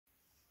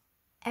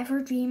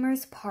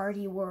Everdreamerz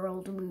Party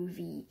World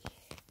movie.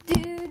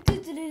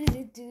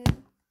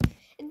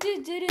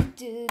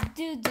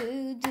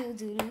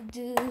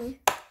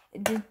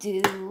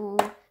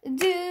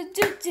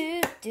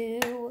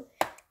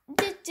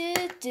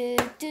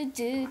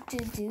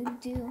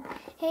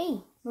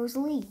 Hey,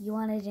 Rosalie, you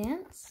wanna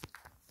dance?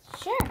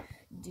 Sure.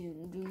 Yay!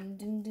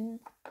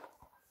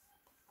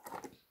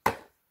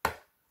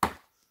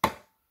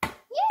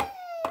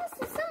 This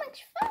is so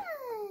much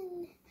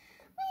fun!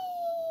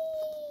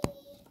 Whee!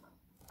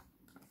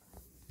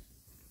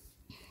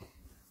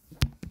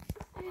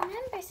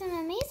 Remember some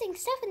amazing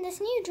stuff in this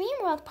new Dream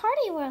World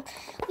Party World.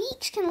 We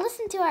each can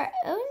listen to our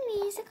own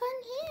music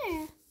on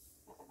here.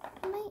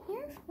 My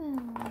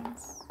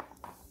earphones.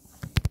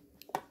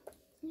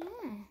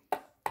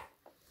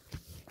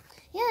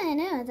 Yeah, I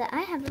know that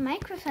I have a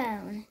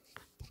microphone.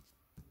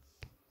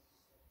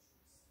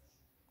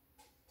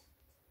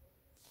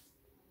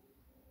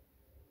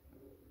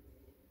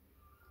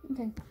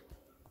 Okay.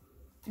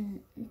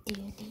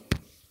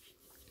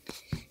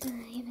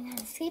 Even got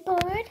a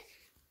skateboard.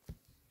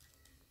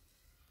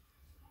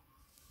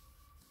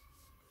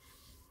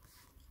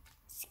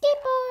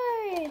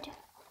 Skateboard!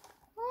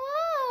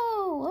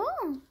 Whoa!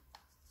 Oh.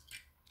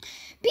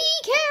 Be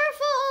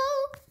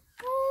careful!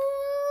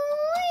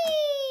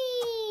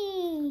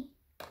 Whee!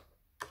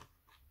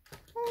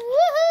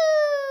 Woohoo!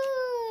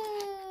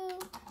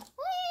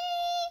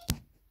 Whee!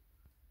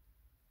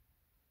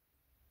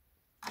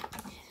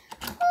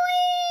 Whee!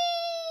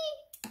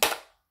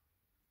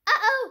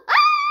 Uh-oh! Ah!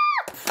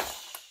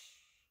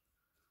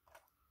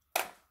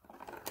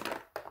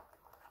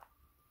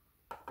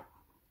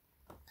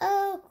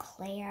 Oh,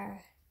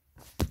 Claire.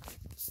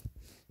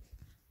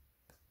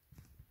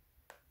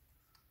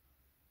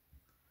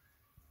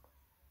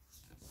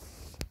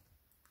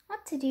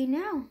 What to do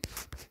now?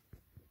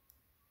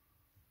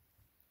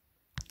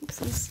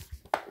 Oopsies.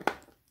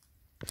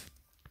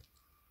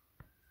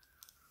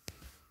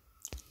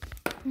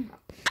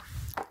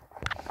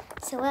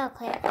 So well,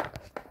 Claire.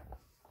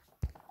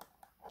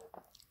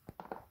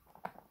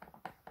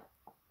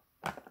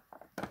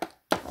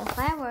 If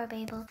I were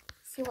able to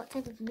see what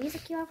type of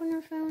music you have on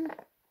your phone,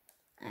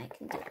 I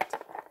can do it.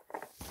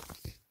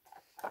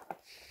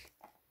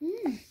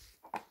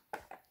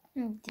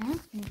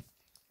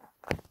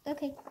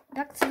 Okay,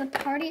 back to the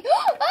party.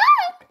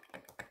 Ah!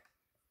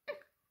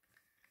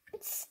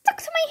 It's stuck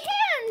to my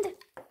hand!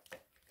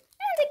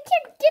 And I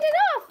can't get it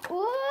off!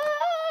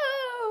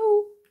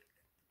 Whoa!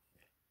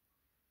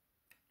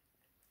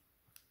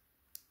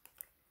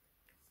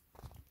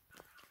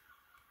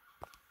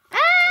 Ah!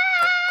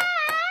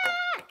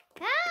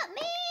 Help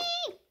me!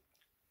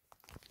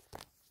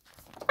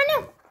 Oh no!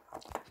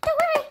 Don't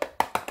worry!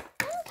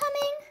 I'm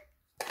coming!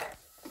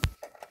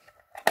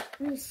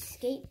 Ooh,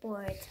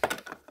 skateboard.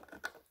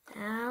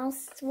 I'll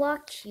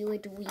watch you,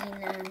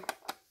 Edwina.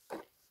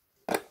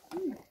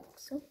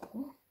 So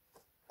cool.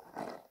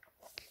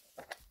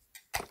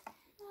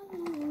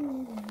 Edwina!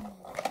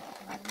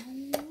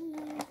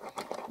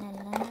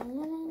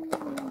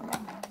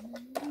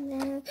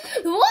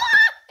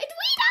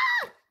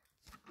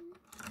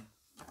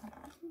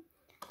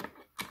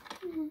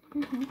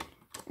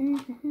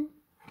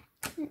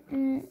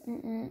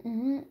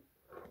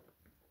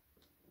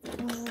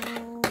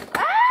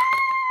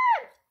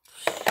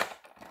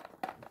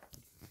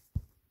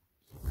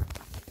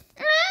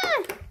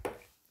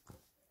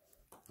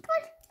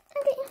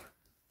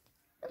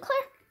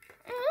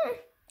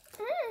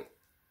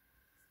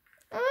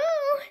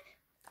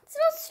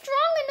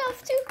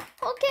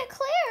 I'll get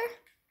Claire.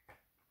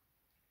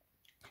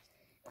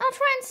 I'll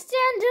try and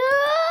stand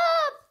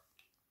up.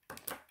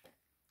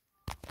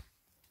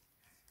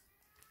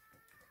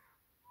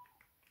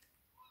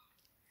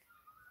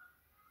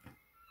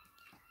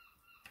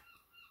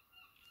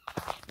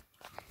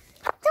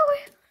 Don't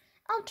worry.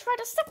 I'll try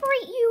to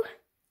separate you.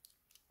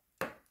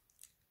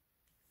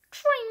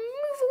 Try and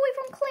move away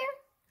from Claire.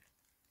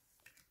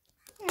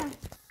 Yeah.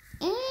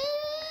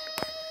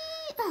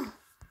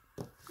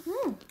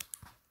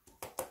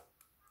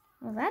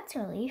 Well, that's a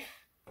relief.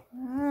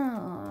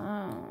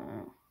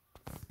 Oh.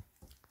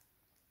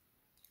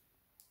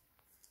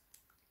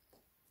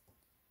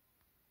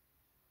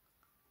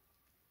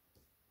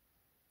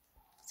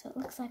 So it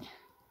looks like.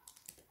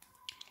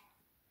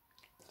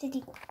 Did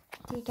you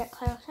get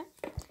Claire?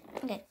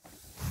 Okay.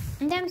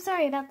 And I'm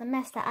sorry about the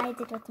mess that I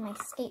did with my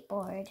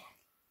skateboard.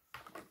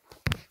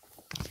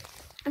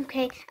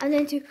 Okay, I'm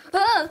going to.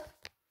 Oh!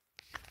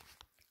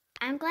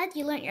 I'm glad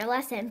you learned your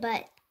lesson,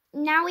 but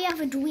now we have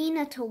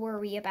Edwina to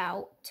worry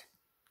about.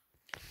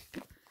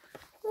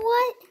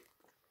 What?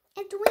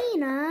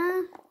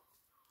 Edwina?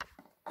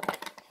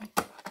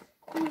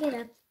 Let me get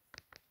up.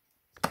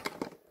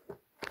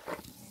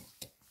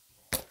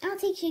 I'll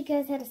teach you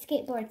guys how to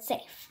skateboard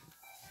safe.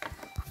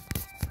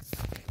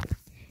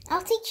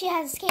 I'll teach you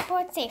how to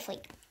skateboard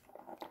safely.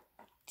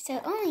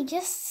 So only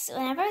just,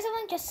 whenever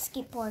someone just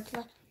skateboards,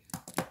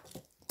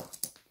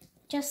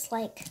 just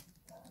like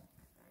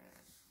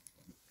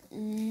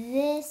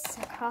this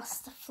across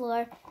the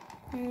floor.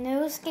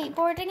 No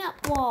skateboarding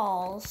up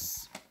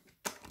walls.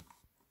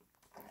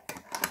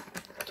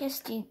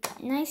 just do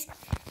nice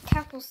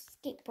casual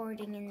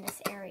skateboarding in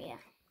this area.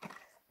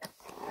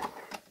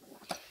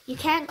 You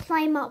can't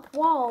climb up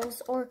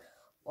walls or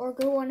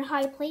go on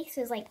high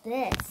places like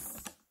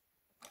this.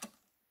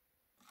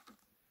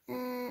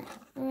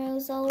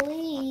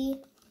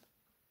 Rosalie,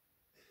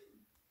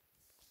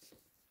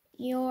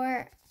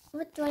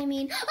 what do I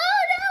mean?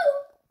 Oh no!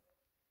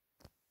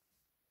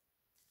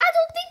 I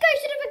don't think I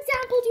should have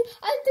exampled you.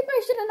 I think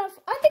I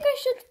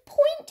should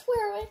point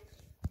where I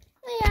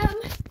am.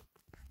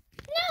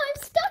 Now I'm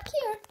stuck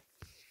here.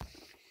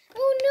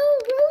 Oh no,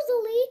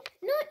 Rosalie,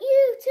 not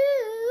you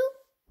too.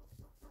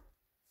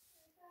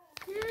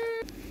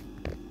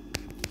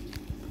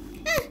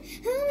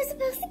 How am I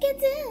supposed to get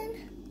down?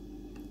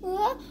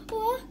 Oh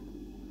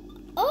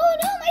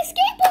no, my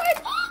skateboard!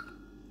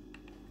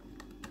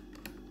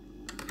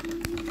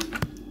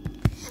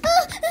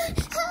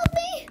 Help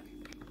me!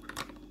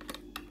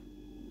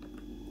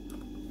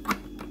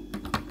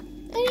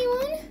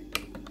 Anyone?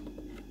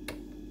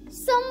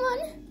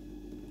 Someone?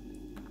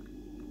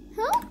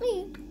 Help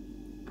me!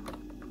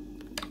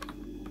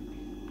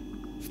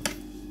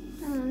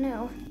 Oh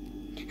no.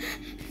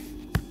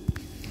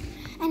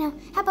 I know.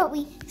 How about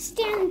we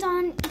stand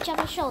on each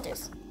other's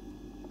shoulders?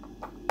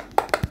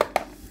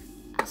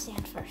 I'll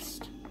stand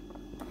first.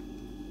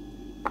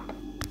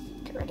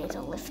 Get ready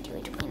to lift you,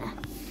 Edwina.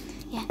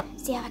 Yeah,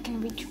 see how I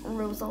can reach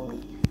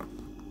Rosalie.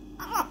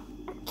 I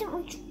can't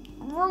reach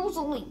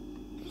Rosalie.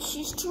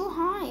 She's too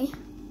high.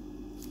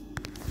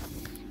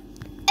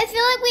 I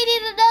feel like we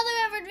need another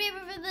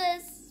everdreamer for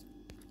this.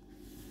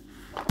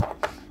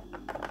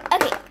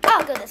 Okay,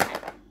 I'll go this time.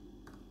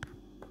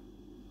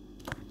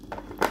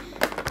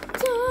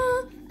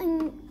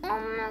 I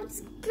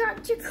almost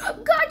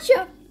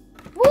gotcha!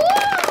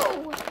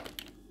 Whoa!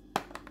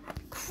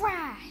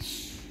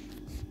 Crash.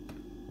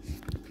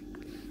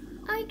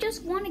 I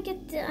just want to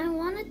get down. I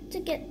wanted to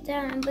get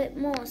down a bit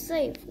more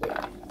safely,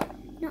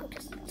 not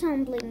just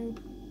tumbling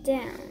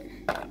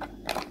down.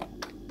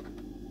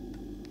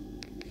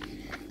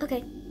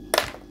 Okay.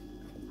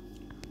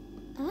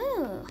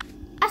 Oh,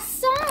 a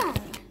song.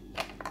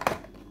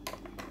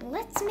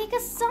 Let's make a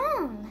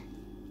song.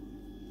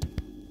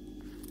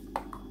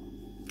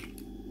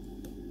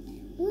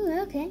 Ooh,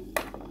 okay.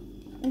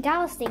 And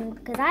I'll sing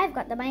because I've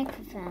got the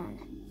microphone.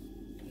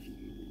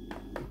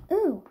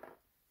 Ooh.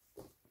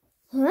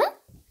 Huh?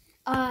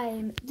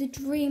 I'm the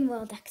dream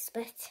world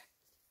expert.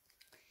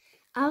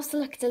 I'll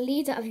select the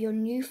leader of your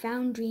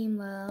newfound dream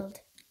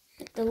world.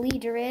 The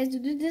leader is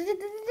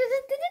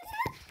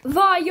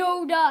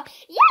Viola.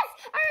 Yes,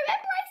 I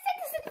remember I said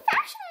this in the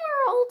fashion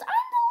world.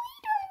 I'm the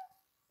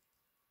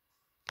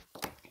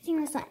leader. Sing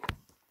this song.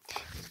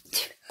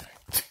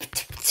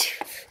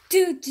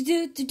 Do do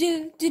do do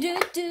do do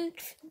do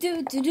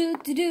do do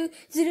do do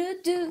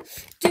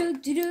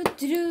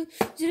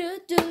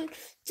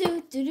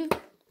do do do.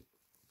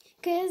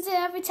 'Cause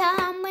every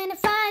time when I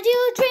find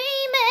you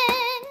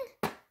dreaming,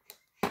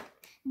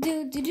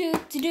 do do do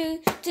do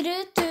do do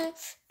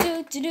do do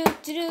do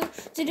do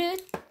do do.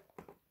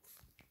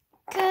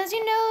 'Cause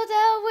you know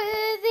that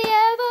we're the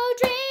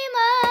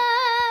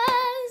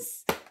everdreamers.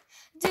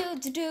 Do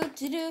do do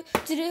do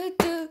do do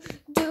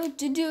do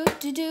do do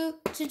do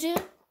do do.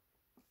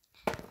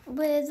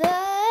 We're the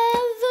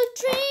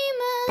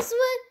everdreamers.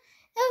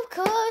 Of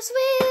course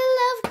we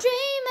love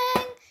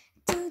dreaming.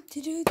 Do do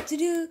do do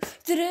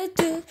do do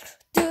do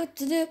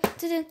do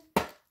do do.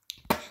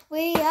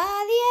 We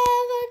are the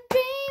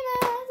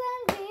everdreamers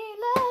and we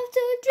love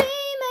to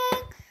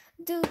dreaming.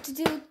 Do do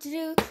do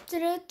do do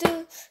do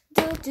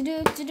do do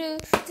do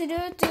do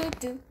do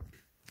do.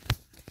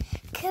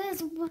 'Cause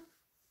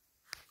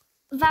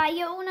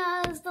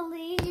Viona's the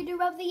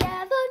leader of the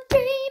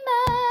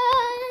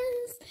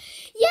everdreamers.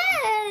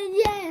 Yeah,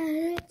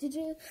 yeah. Do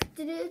do do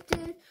do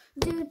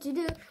do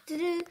do do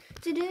do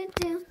do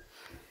do.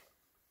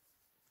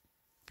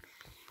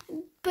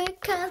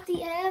 Because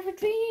the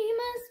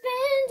everdreamer's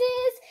band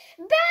is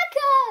back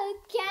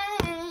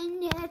again.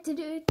 Yeah, do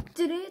do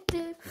do do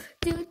do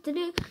do do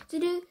do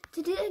do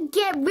do.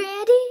 Get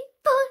ready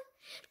for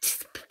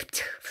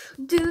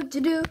do do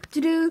do do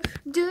do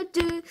do do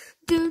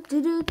do do do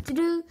do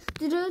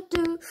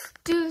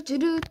do do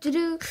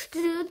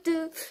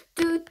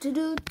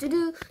do do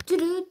do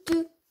do.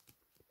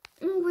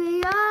 We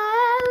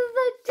are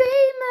the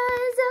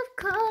dreamers, of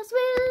course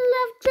we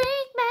love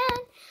dreaming.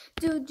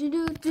 Do do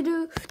do do do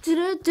do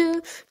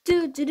do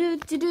do do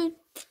do do.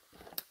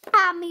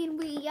 I mean,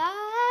 we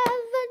are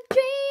the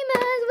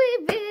dreamers. We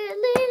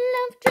really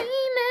love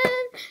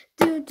dreaming.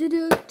 Do do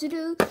do do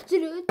do do do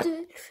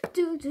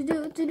do do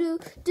do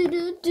do do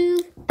do.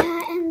 I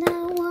am the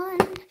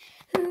one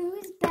who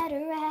is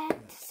better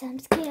at some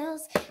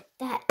skills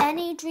that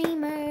any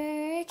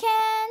dreamer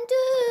can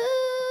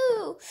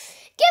do.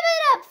 Give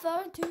it up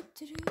for do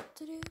do do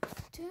do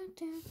do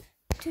do.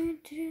 Do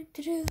do do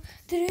do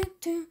do do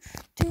do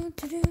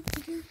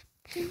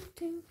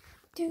do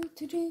do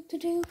do do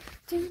do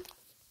do.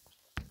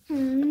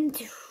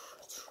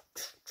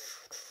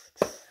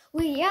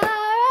 We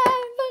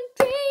are the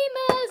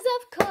dreamers,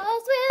 of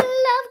course we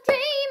love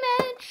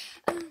dreaming.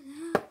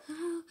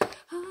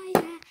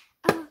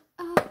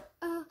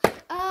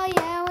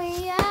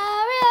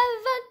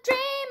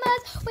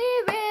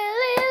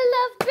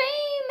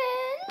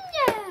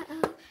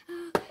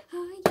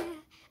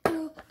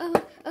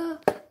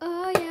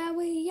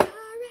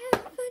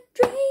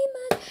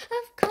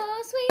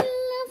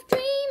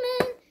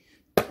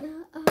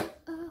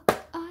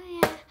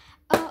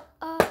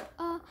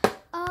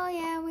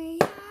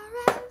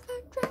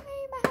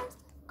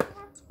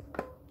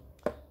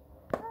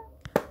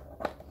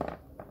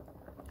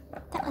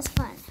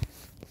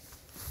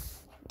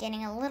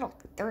 getting a little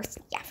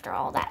thirsty after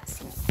all that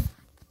scene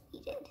he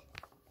did.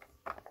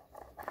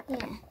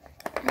 Yeah.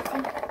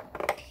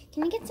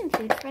 Can we get some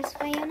food for us,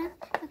 Fiona?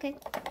 Okay.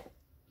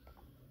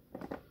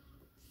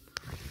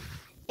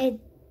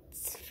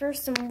 It's for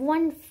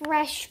one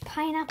fresh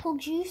pineapple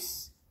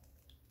juice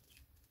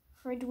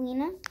for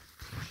Edwina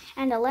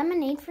and a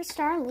lemonade for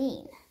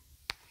Starlene.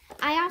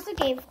 I also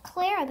gave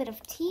Claire a bit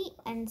of tea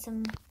and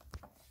some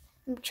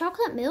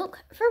chocolate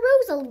milk for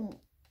Rosalie.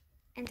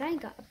 And I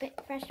got a bit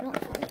of fresh milk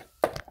for me.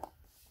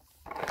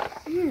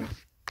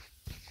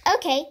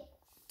 Okay,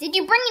 did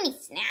you bring any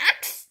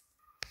snacks?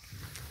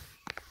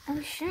 Oh,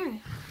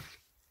 sure.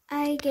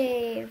 I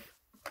gave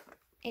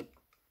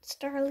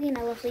Starlene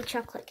a lovely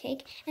chocolate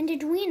cake and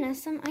Edwina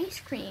some ice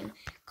cream.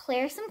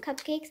 Claire some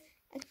cupcakes,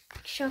 a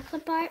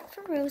chocolate bar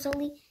for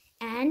Rosalie,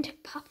 and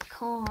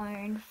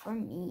popcorn for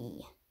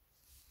me.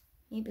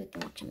 Maybe we can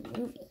watch a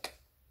movie.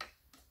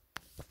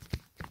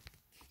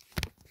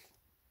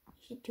 We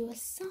should do a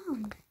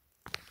song.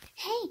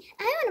 Hey,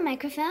 I want a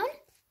microphone.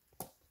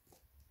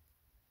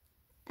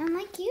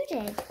 Unlike you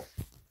did.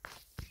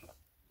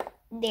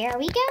 There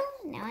we go.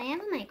 Now I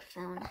have a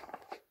microphone.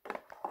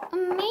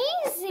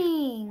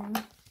 Amazing.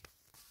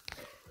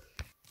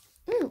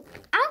 Ooh,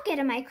 I'll get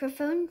a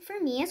microphone for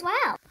me as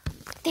well.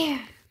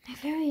 There, my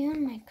very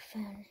own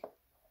microphone.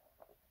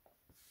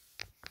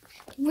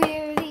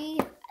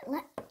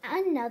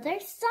 Another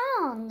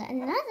song.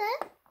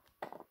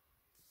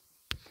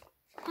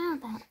 How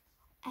about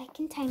I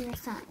can time your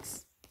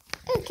songs?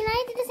 Oh, can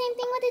I do the same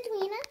thing with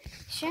Edwina?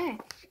 Sure.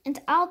 And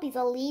I'll be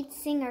the lead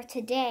singer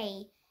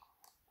today.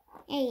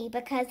 Hey,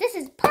 because this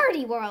is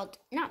party world,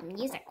 not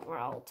music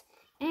world.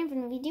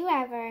 And we do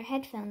have our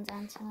headphones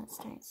on, so let's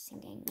start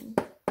singing.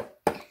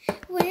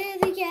 We're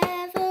the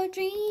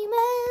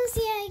everdreamerz,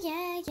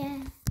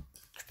 yeah.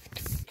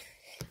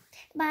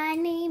 My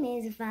name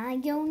is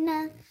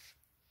Fiona,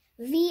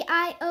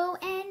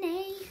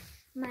 Viona.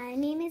 My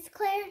name is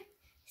Claire,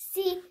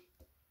 Clare.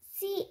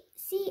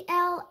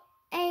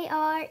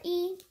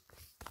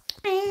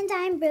 And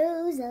I'm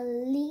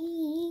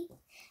Rosalie,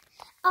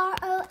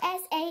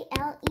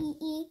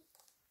 Rosalee.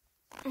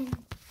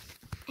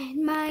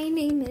 And my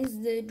name is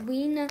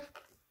Edwina,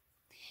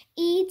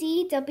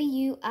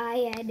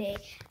 Edwina.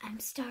 I'm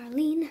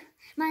Starlene.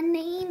 My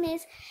name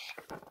is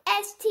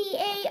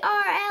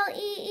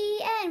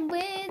Starlee, and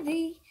we're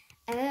the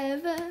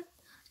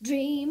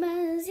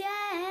everdreamerz,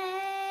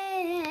 yeah.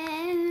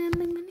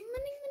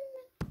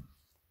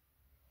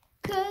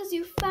 'Cause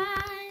you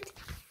find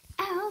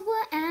out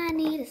what I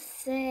need to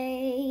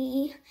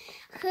say.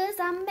 'Cause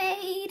I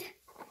made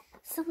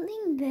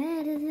something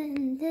better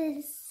than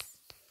this.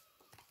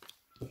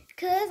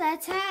 'Cause I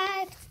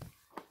typed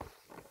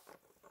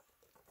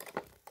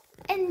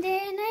and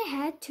then I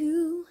had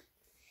to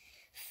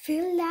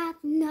fill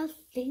out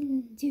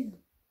nothing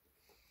to.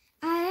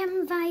 I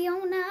am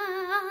Fiona,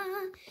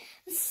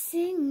 the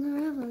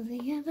singer of the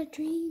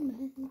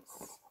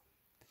everdreamerz.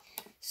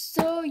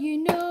 So you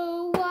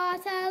know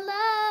what I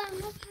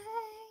love.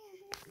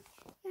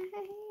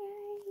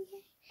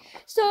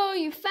 So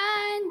you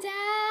find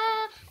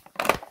out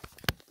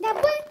that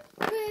we're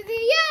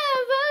the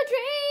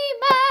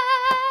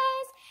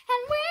everdreamerz,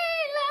 and we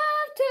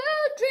love to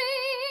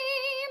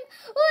dream.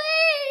 We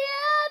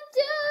love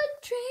to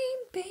dream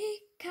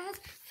because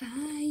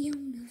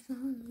Fiona's the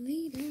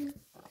leader.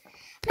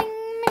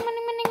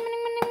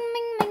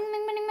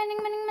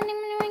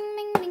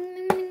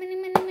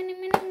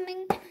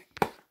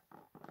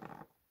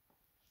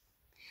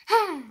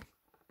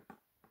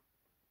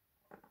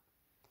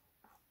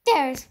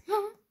 There's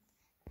I'm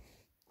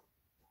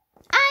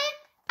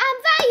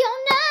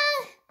Fiona,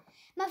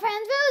 my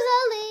friend's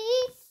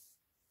Rosalie,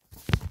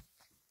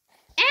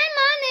 and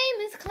my name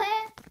is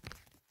Claire.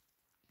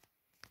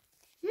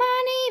 My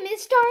name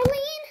is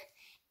Starlene,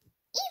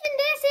 even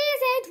this is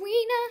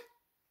Edwina,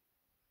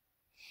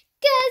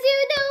 'cause you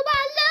know I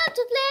love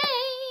to play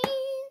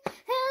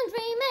and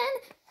dreaming.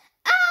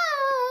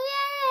 Oh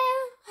yeah,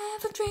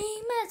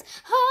 everdreamerz,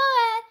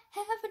 oh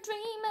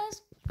everdreamerz.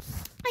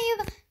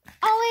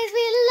 Always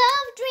we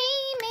love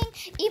dreaming,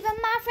 even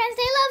my friends,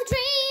 they love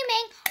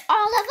dreaming.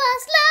 All of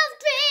us love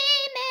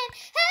dreaming,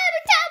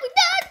 every time we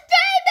start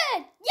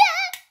dreaming,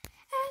 yeah.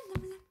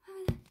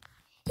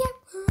 Yeah,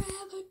 we're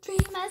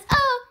everdreamerz,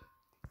 oh,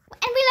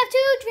 and we love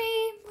to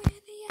dream.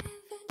 We're the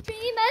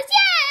everdreamerz,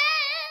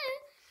 yeah.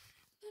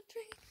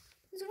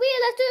 We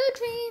love to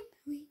dream.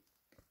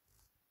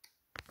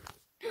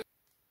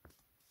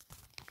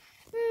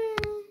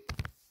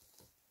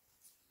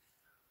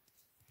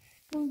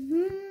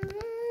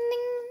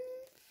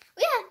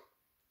 Yeah,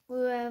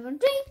 we're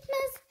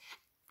everdreamerz.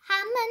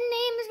 Hi, my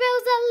name is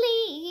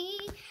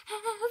Rosalie,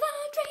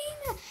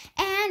 everdreamer,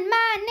 and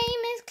my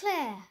name is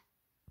Claire.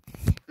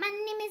 My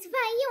name is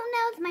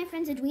Fiona with my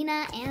friends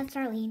Edwina and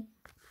Starlene.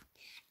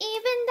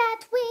 Even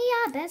that we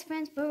are best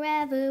friends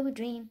forever, we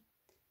dream.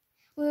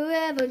 We're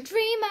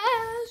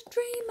everdreamerz,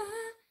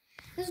 dreamers,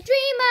 dreamers, dreamers,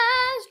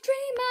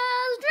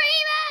 dreamers,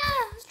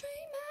 dreamers,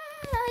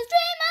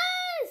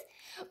 dreamers.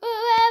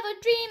 We're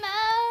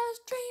everdreamerz,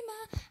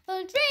 dreamers,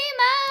 dreamers.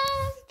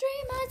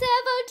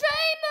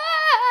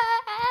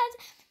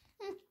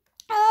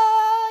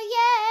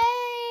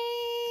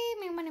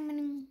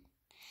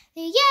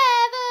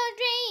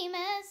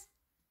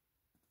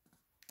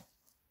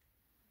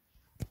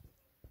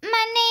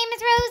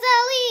 it's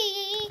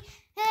Rosalie.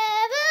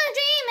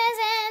 Everdreamerz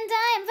and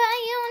I'm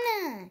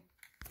Fiona.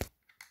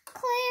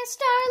 Claire,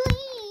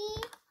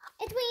 Starlene,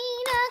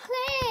 Edwina,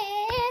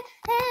 Claire,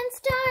 and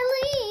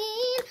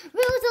Starlene,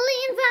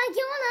 Rosalie and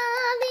Fiona,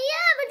 the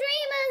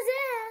Everdreamerz,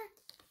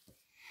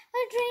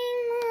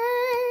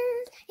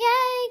 Everdreamerz,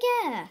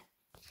 yeah.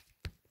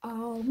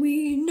 Oh,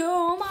 we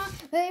know my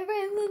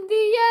favorite in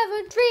the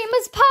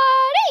Everdreamerz party.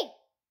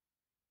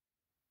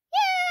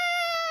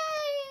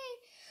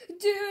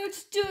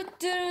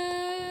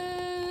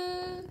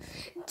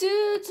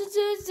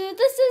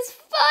 This is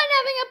fun,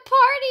 having a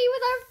party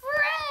with our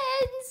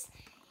friends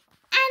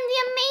and the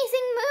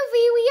amazing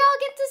movie we all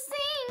get to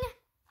sing.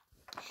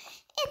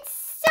 It's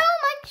so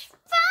much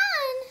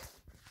fun.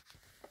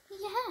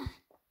 Yeah.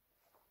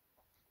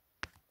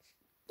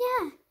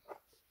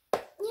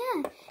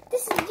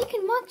 You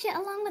can watch it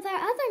along with our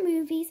other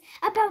movies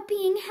about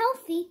being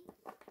healthy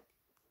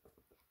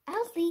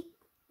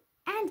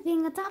and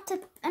being adopted,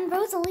 and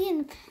Rosalie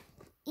and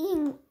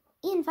Ian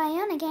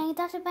Fiona getting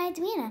adopted by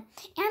Edwina,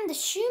 and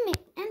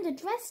the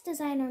dress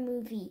designer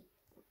movie.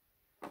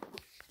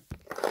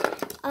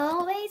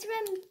 Always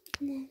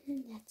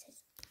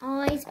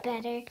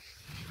better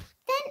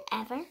than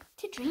ever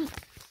to dream.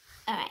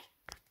 All right,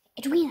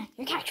 Edwina,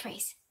 your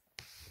catchphrase.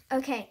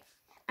 Okay,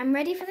 I'm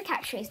ready for the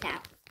catchphrase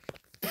now.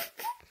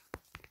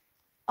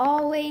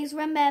 Always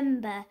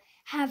remember,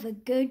 have a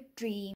good dream.